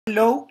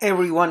Hello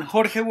everyone,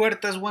 Jorge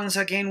Huertas once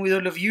again with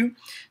all of you.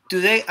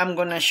 Today I'm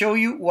gonna show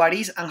you what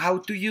is and how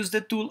to use the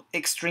tool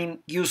Extreme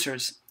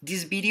Users.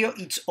 This video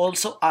is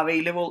also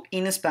available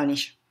in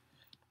Spanish.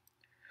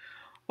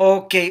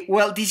 Okay,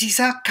 well, this is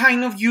a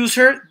kind of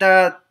user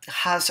that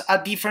has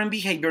a different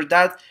behavior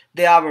than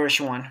the average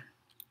one.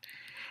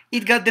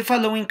 It got the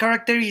following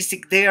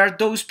characteristic. They are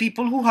those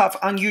people who have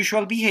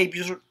unusual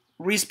behaviors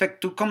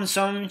respect to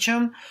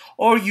consumption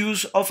or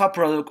use of a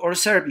product or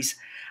service,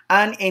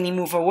 and any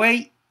move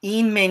away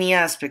in many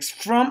aspects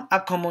from a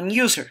common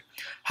user.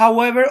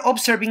 However,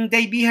 observing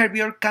their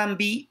behavior can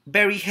be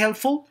very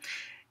helpful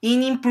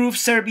in improved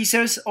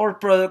services or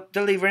product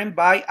delivered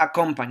by a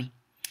company.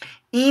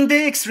 In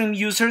the extreme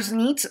users'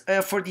 needs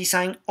for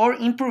design or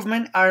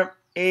improvement are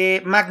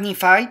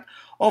magnified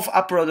of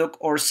a product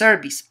or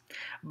service.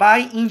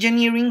 By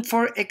engineering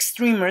for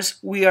extremers,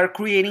 we are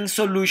creating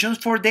solutions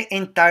for the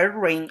entire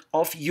range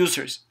of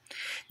users.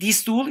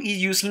 This tool is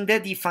used in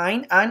the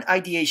define and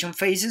ideation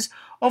phases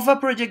of a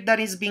project that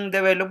is being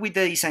developed with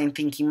the design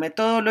thinking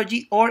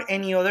methodology or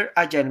any other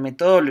agile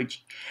methodology.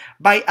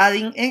 By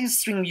adding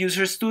extreme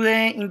users to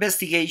the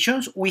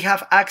investigations, we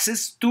have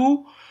access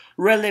to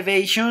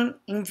relevation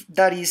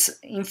that is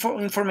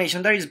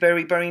information that is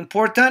very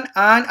important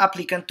and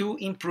applicant to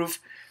improve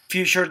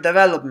future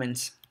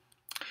developments.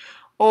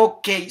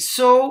 Okay,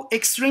 so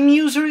Extreme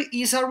User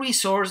is a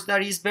resource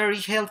that is very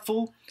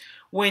helpful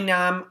when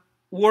I'm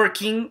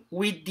working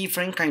with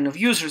different kind of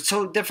users.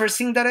 So the first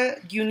thing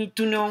that you need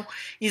to know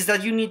is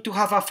that you need to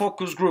have a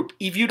focus group.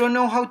 If you don't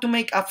know how to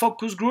make a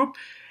focus group,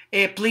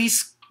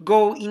 please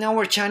go in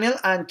our channel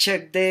and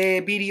check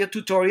the video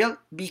tutorial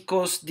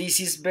because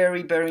this is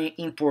very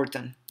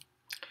important.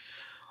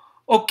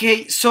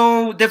 Okay,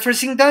 so the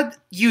first thing that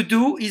you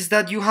do is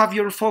that you have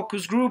your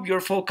focus group,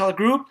 your focal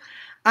group,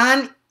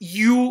 and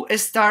you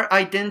start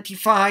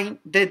identifying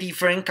the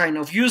different kind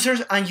of users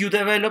and you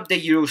develop the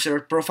user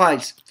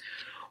profiles.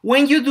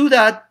 When you do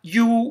that,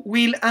 you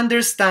will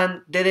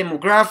understand the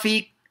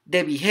demographic,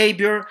 the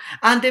behavior,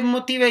 and the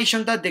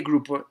motivation that the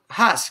group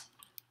has.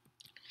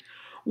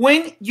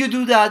 When you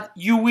do that,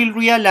 you will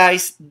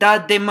realize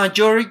that the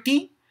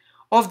majority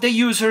of the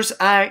users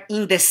are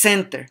in the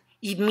center.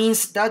 It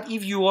means that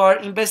if you are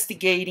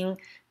investigating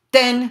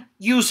 10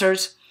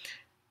 users,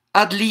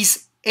 at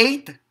least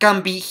 8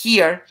 can be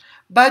here,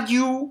 but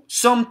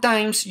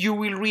sometimes you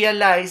will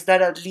realize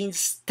that at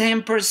least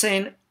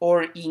 10%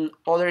 or in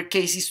other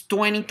cases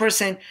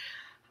 20%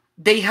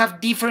 they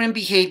have different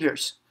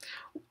behaviors.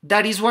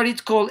 That is what it's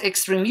called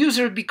extreme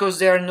users because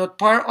they are not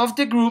part of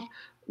the group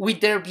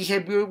with their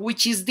behavior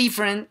which is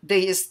different.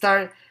 They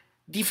start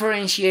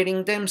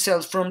differentiating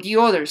themselves from the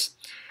others.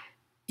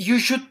 You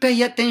should pay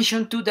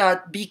attention to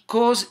that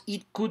because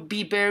it could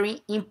be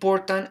very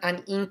important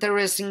and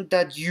interesting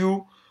that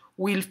you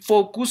will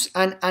focus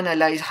and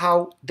analyze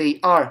how they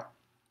are.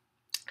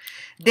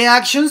 The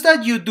actions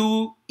that you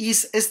do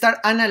is start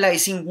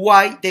analyzing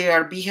why they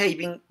are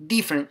behaving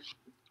different.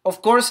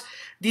 Of course,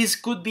 this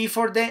could be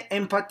for the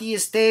empathy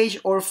stage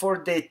or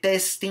for the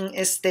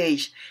testing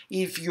stage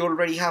if you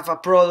already have a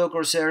product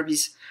or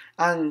service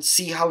and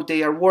see how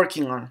they are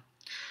working on.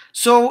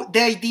 So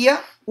the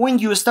idea when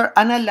you start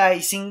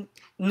analyzing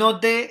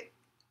not the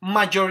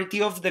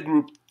majority of the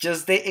group,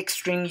 just the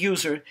extreme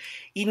user,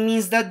 it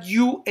means that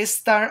you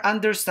start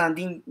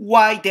understanding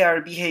why they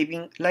are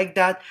behaving like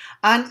that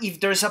and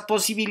if there's a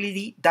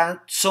possibility that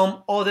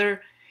some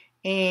other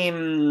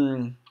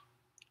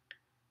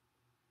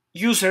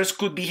users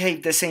could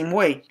behave the same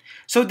way.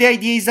 So the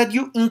idea is that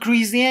you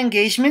increase the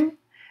engagement,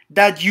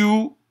 that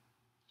you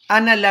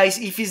analyze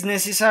if it's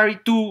necessary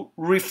to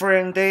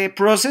reframe the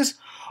process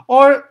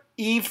or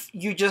if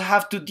you just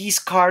have to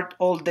discard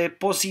all the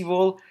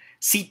possible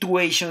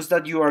situations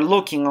that you are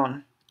looking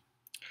on.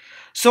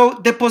 So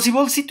the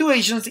possible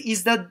situations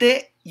is that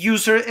the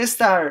user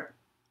start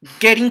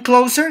getting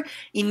closer.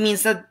 It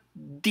means that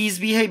this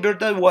behavior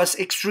that was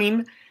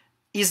extreme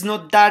is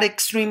not that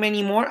extreme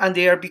anymore and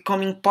they are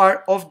becoming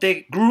part of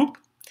the group.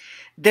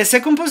 The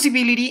second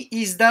possibility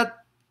is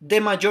that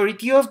the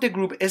majority of the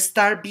group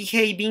start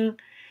behaving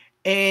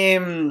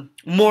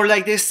more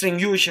like the extreme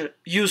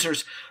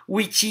users,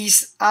 which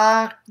is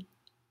a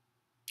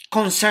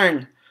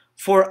concern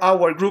for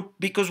our group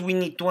because we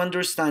need to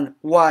understand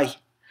why.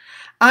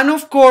 And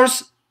of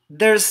course,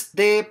 there's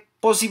the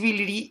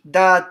possibility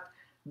that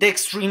the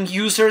extreme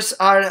users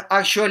are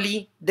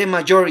actually the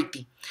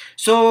majority.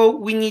 So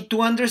we need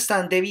to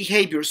understand the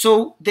behavior.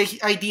 So the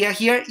idea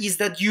here is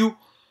that you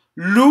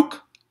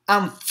look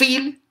and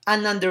feel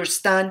and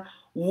understand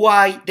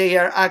why they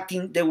are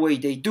acting the way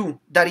they do.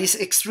 That is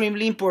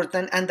extremely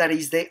important and that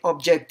is the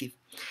objective.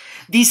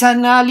 This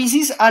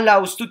analysis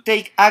allows to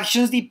take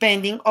actions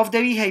depending on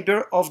the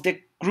behavior of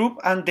the group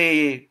and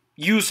the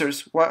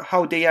users,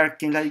 how they are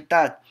acting like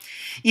that.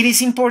 It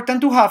is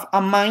important to have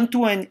a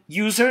mind-to-end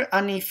user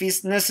and if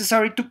it's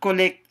necessary to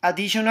collect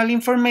additional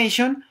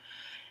information,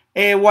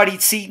 what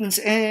it seems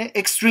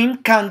extreme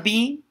can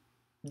be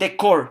the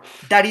core.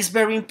 That is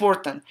very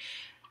important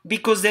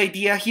because the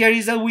idea here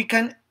is that we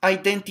can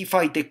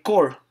identify the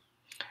core.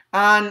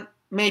 And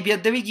maybe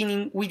at the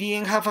beginning we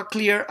didn't have a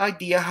clear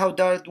idea how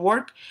that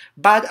worked,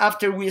 but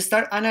after we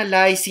start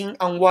analyzing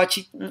and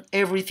watching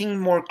everything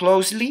more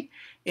closely,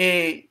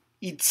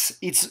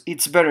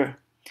 it's better.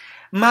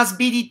 Must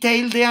be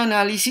detailed the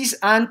analysis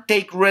and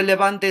take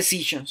relevant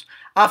decisions.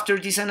 After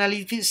this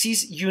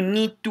analysis, you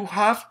need to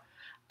have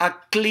a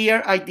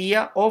clear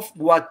idea of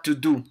what to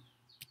do.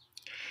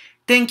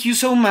 Thank you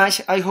so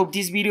much. I hope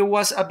this video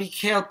was a big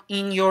help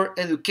in your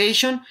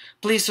education.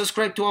 Please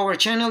subscribe to our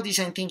channel,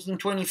 Design Thinking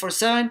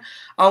 24/7.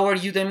 Our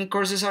Udemy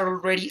courses are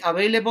already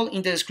available.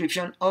 In the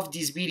description of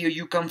this video,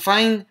 you can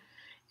find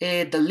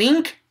the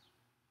link.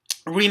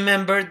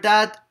 Remember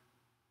that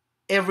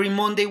every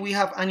Monday we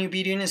have a new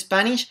video in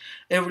Spanish.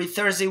 Every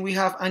Thursday we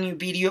have a new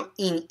video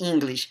in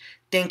English.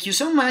 Thank you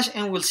so much,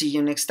 and we'll see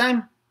you next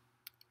time.